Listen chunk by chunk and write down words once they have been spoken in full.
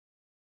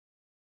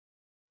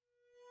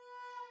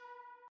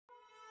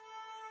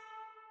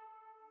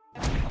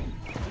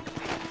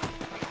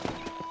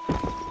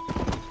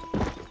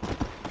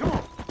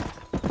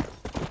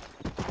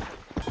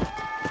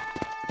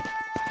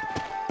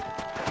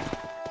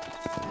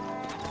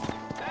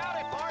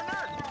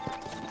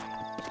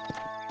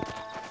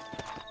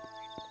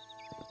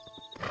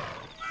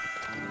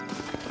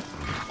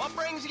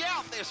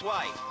this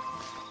way.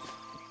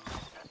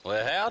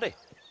 Well, howdy.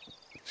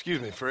 Excuse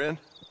me, friend.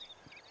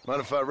 Mind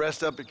if I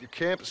rest up at your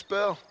camp a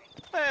spell?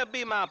 Well, it'd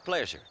be my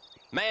pleasure.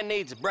 Man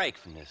needs a break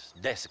from this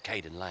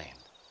desiccated land.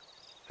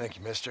 Thank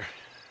you, mister.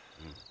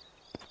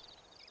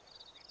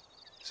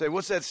 Say,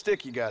 what's that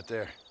stick you got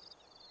there?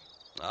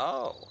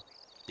 Oh.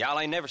 Y'all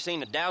ain't never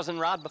seen a dowsing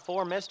rod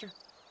before, mister?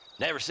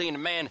 Never seen a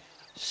man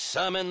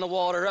summon the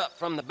water up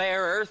from the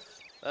bare earth?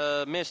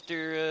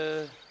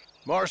 Mr.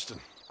 Marston.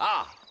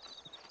 Ah.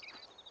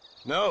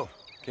 No,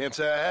 can't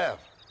say I have.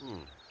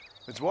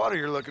 It's water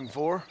you're looking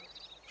for.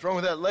 What's wrong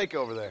with that lake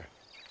over there?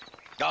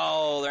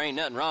 Oh, there ain't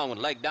nothing wrong with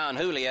Lake Don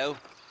Julio.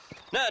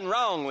 Nothing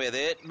wrong with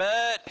it,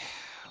 but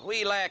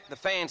we lack the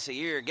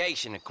fancy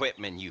irrigation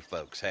equipment you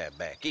folks have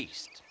back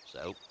east.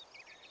 So,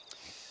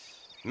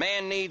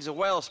 man needs a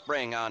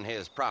wellspring on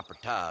his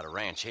property to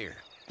ranch here.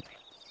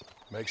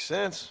 Makes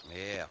sense.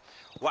 Yeah.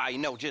 Why, you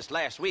know, just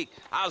last week,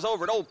 I was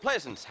over at Old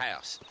Pleasant's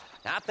house.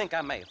 Now, I think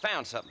I may have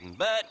found something,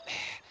 but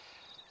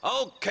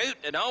old coot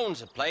that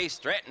owns the place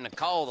threatened to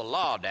call the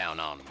law down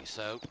on me,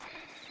 so...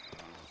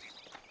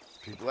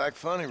 People act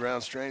funny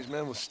around strange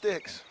men with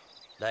sticks.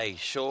 They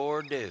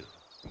sure do.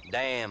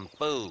 Damn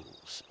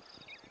fools.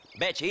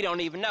 Bet you he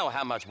don't even know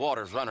how much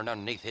water's running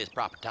underneath his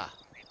property.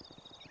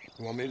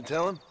 You want me to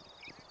tell him?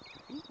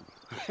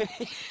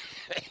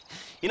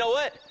 You know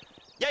what?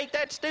 You ain't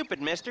that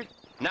stupid, mister.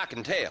 And I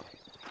can tell.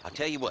 I'll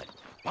tell you what.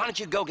 Why don't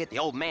you go get the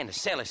old man to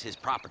sell us his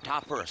property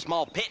for a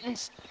small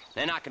pittance?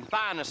 Then I can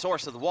find the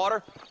source of the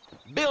water,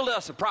 build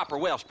us a proper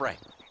wellspring.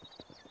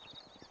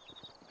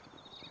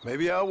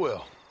 Maybe I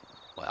will.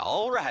 Well,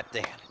 all right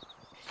then.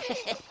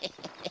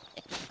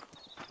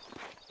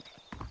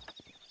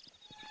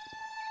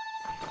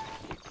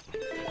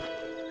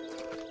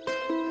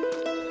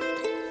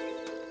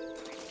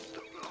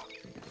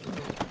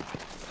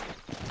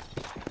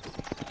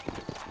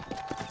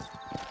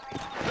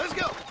 Let's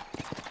go!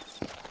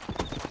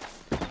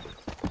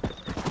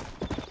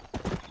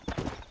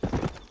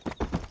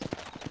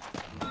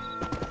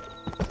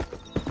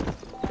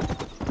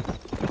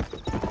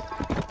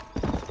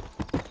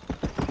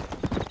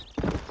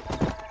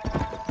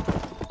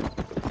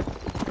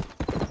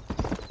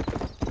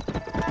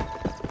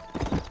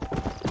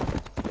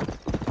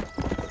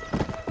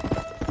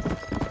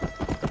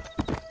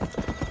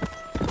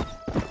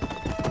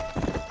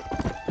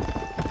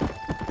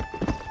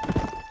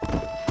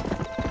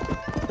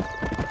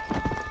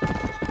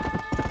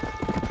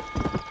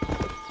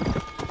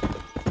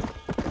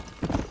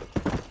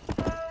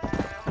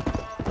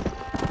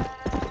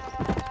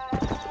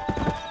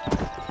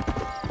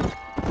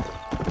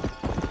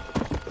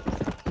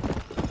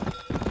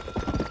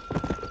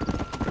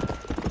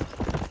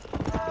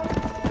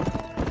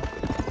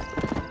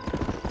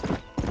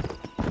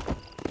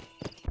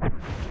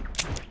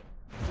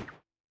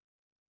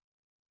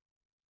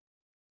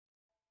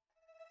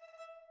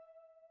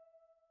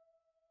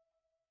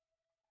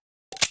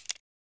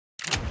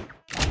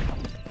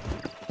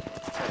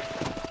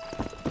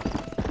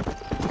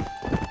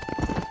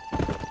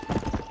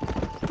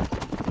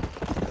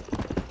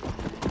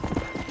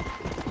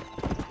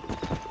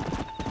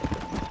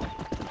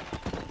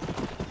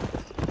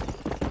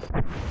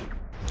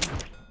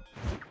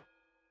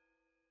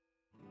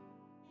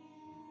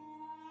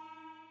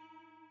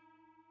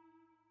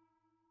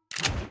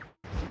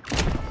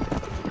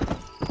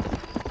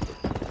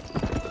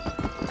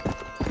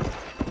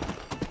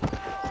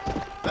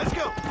 Let's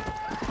go!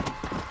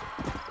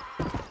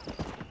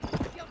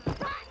 You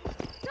rotten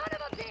son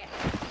of a bitch!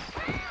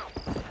 Help!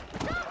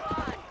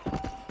 Someone!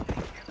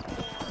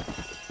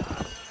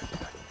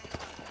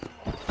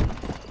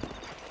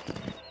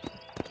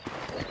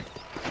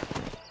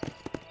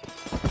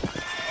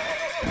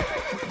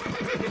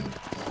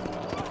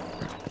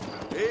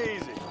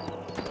 Easy.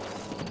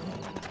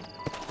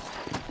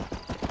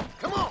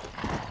 Come on!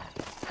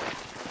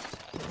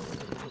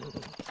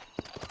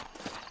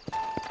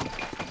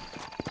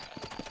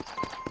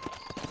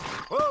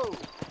 Whoa!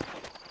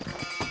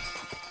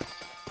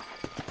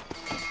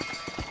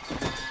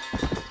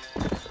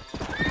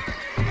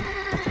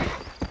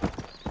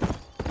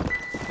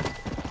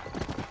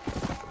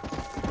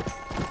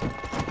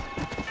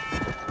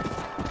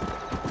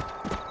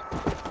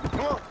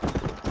 Come on!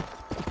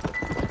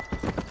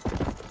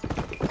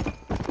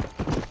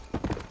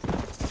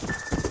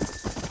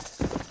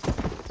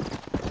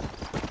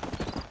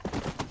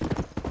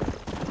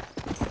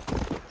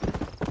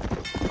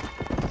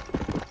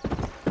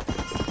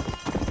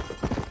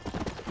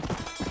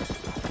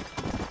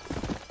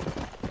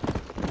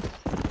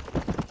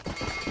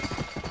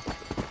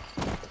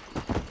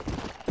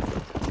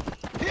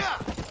 Yeah!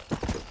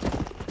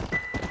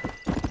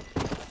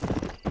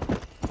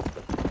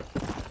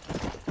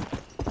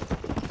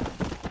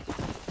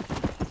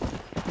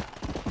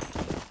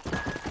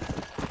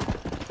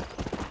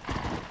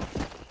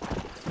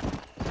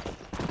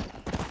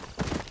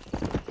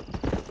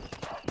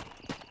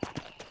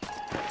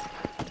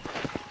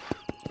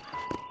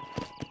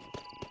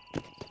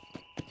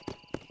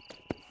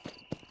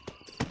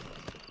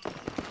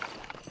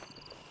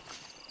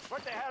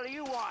 What the hell do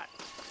you want?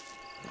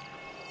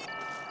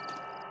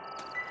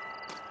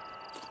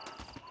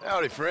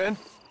 Howdy, friend.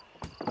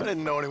 I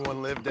didn't know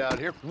anyone lived out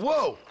here.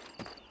 Whoa!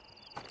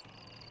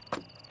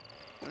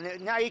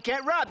 Now you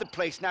can't rob the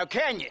place now,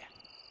 can you?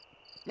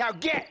 Now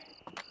get!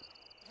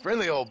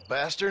 Friendly old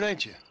bastard,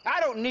 ain't you? I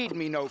don't need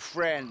me no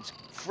friends,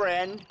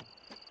 friend.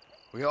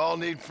 We all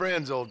need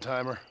friends,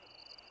 old-timer.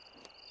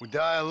 We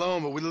die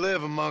alone, but we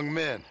live among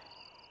men.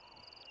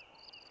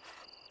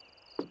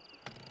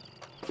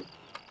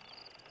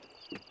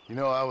 You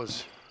know, I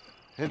was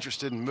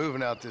interested in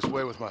moving out this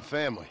way with my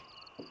family.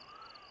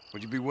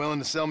 Would you be willing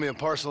to sell me a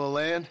parcel of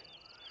land?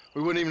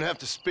 We wouldn't even have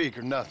to speak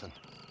or nothing.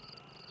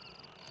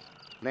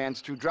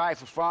 Land's too dry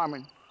for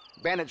farming.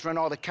 Bandits run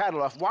all the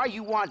cattle off. Why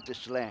you want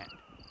this land?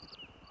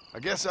 I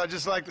guess I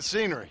just like the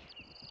scenery.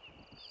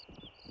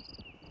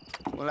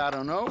 Well, I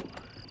don't know.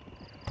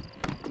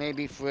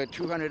 Maybe for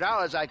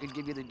 $200 I could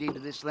give you the deed to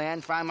this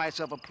land, find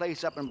myself a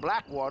place up in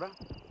Blackwater.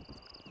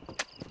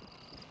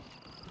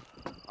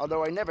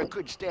 Although I never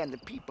could stand the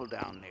people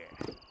down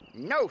there.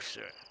 No,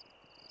 sir.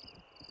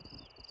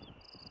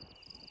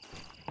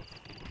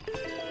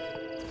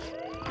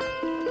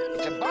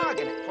 It's a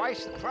bargain at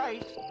twice the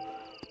price.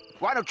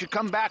 Why don't you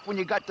come back when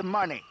you got the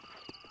money?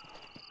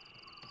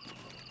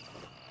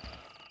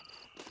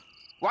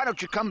 Why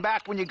don't you come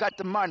back when you got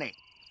the money?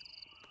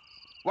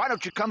 Why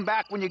don't you come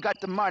back when you got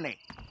the money?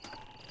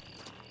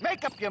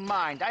 Make up your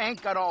mind. I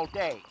ain't got all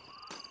day.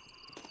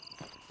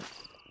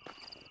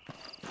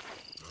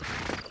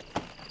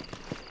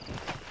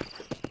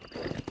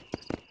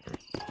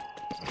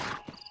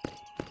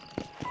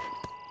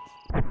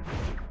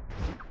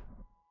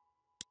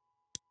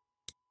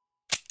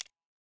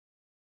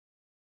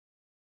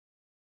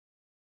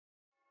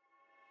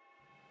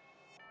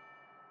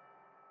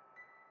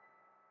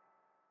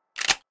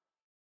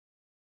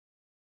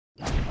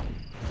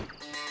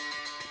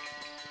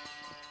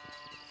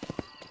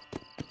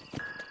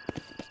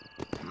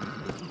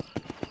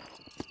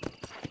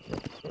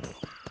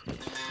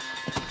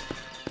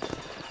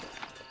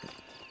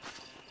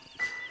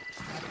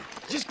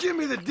 Just give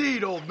me the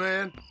deed, old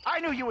man.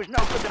 I knew you was no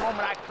good the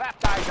moment I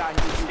clapped eyes on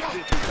you, you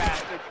sneaky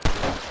bastard.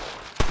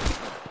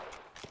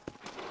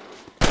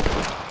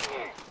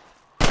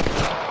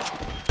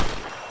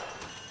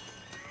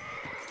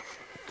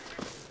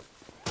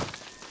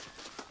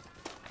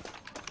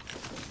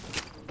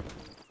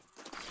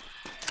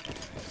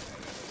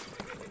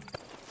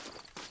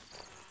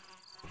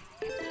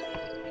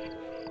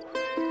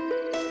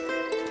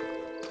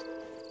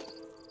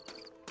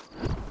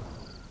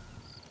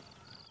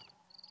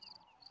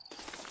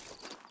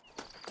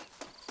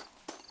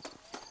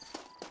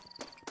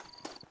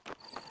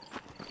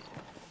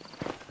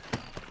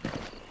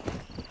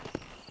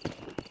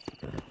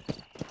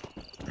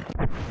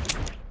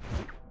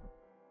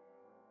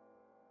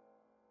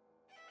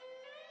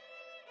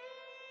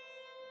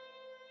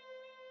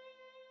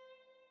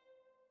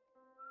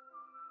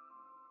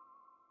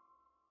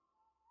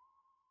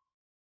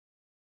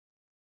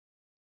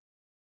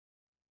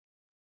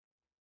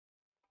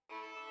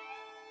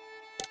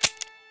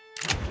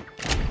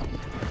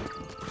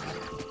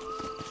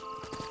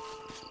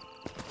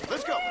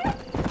 Let's go.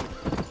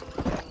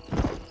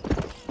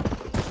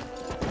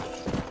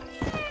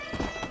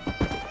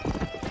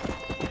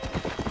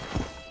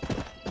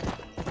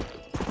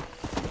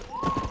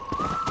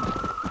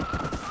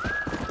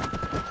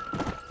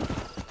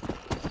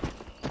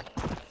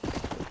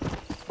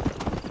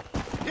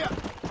 Yeah.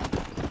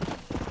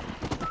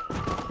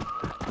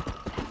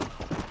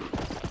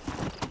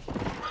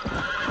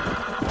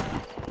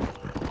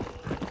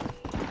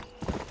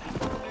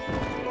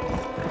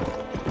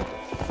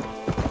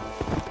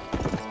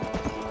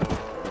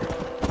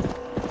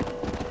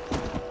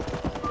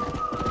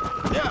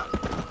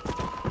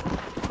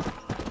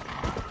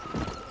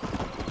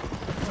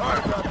 Sorry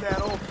about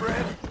that, old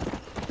friend.